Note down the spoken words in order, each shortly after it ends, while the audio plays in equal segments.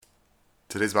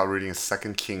Today's about reading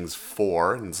 2 Kings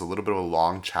 4, and it's a little bit of a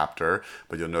long chapter,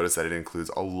 but you'll notice that it includes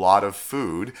a lot of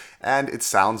food, and it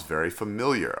sounds very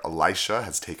familiar. Elisha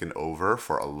has taken over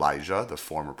for Elijah, the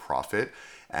former prophet,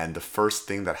 and the first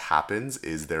thing that happens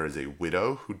is there is a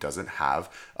widow who doesn't have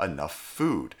enough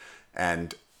food.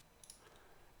 And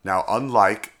now,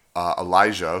 unlike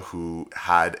Elijah, who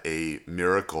had a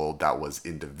miracle that was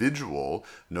individual,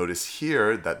 notice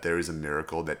here that there is a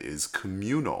miracle that is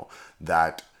communal,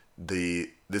 that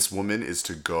this woman is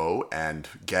to go and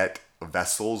get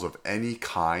vessels of any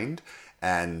kind,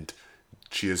 and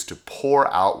she is to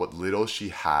pour out what little she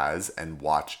has and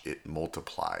watch it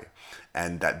multiply.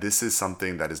 And that this is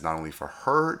something that is not only for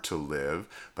her to live,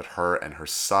 but her and her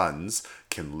sons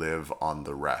can live on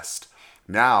the rest.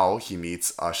 Now he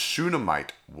meets a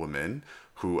Shunammite woman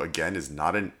who, again, is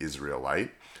not an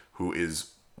Israelite, who is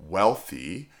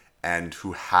wealthy and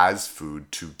who has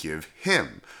food to give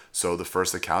him. So the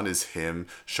first account is him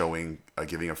showing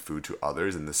giving of food to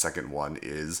others, and the second one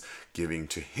is giving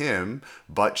to him,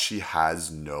 but she has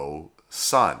no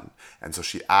son. And so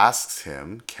she asks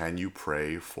him, "Can you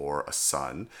pray for a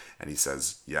son?" And he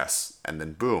says, "Yes." And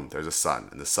then boom, there's a son.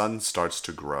 And the son starts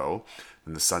to grow,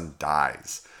 and the son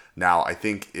dies. Now, I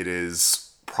think it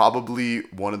is probably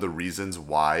one of the reasons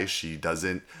why she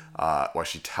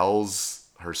tells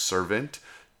her servant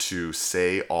to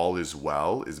say all is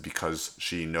well is because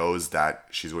she knows that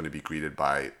she's going to be greeted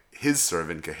by his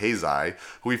servant Gehazi,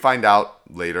 who we find out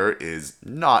later is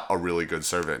not a really good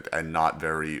servant and not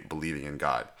very believing in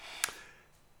God.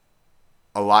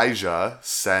 Elijah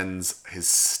sends his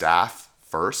staff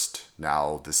first.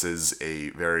 Now, this seems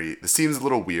a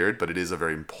little weird, but it is a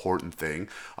very important thing.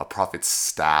 A prophet's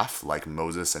staff, like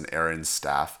Moses and Aaron's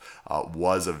staff,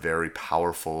 was a very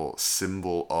powerful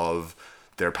symbol of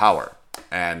their power.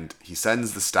 And he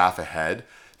sends the staff ahead.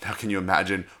 Now, can you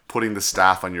imagine putting the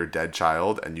staff on your dead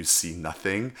child and you see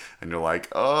nothing? And you're like,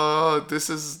 oh,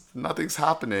 nothing's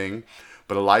happening.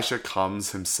 But Elisha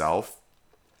comes himself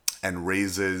and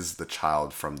raises the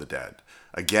child from the dead.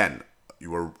 Again,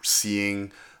 you are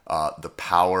seeing the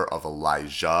power of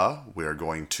Elijah. We're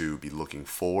going to be looking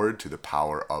forward to the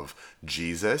power of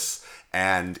Jesus.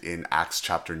 And in Acts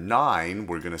chapter 9,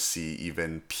 we're going to see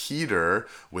even Peter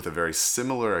with a very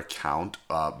similar account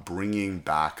bringing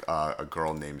back a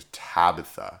girl named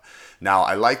Tabitha. Now,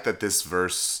 I like that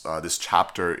this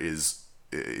chapter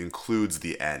includes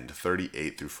the end,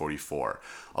 38 through 44.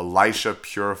 Elisha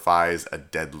purifies a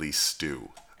deadly stew.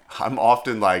 I'm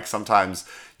often like, sometimes,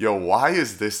 why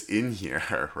is this in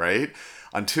here, right?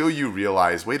 Until you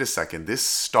realize, wait a second, this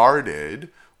started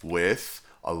with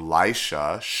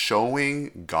Elisha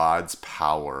showing God's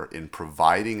power in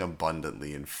providing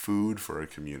abundantly in food for a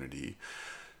community,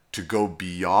 to go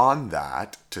beyond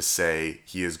that, to say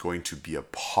he is going to be a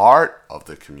part of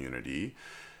the community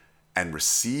and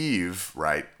receive,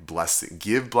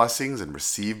 give blessings and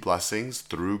receive blessings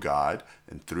through God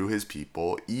and through his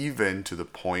people, even to the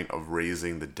point of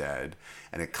raising the dead.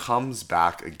 And it comes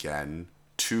back again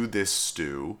to this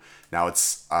stew. Now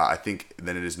I think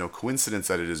then it is no coincidence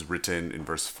that it is written in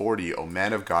verse 40, "O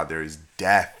man of God, there is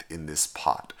death in this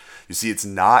pot." You see, it's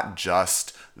not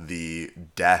just the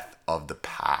death of the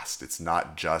past. It's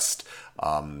not just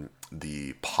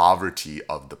the poverty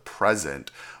of the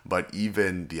present, but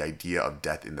even the idea of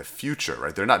death in the future,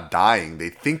 right? They're not dying. They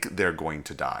think they're going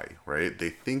to die, right? They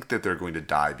think that they're going to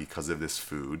die because of this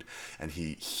food, and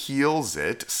he heals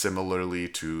it similarly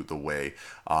to the way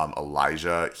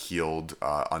Elijah healed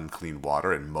unclean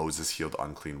water and Moses healed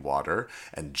unclean water,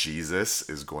 and Jesus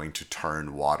is going to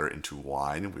turn water into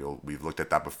wine. We've looked at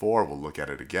that before. We'll look at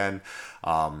it again.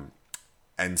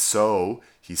 And so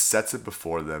he sets it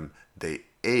before them. They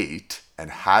ate and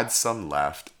had some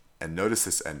left. And notice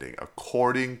this ending,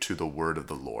 according to the word of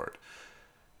the Lord.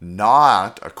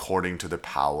 Not according to the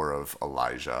power of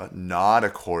Elijah, not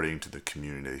according to the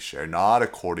community they share, not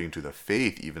according to the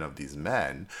faith even of these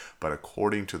men, but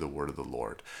according to the word of the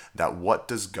Lord. That what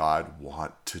does God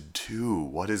want to do?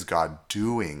 What is God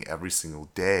doing every single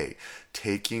day?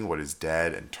 Taking what is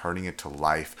dead and turning it to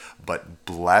life, but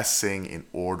blessing in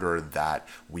order that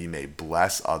we may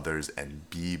bless others and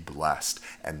be blessed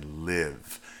and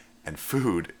live. And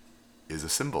food is a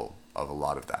symbol of a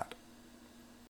lot of that.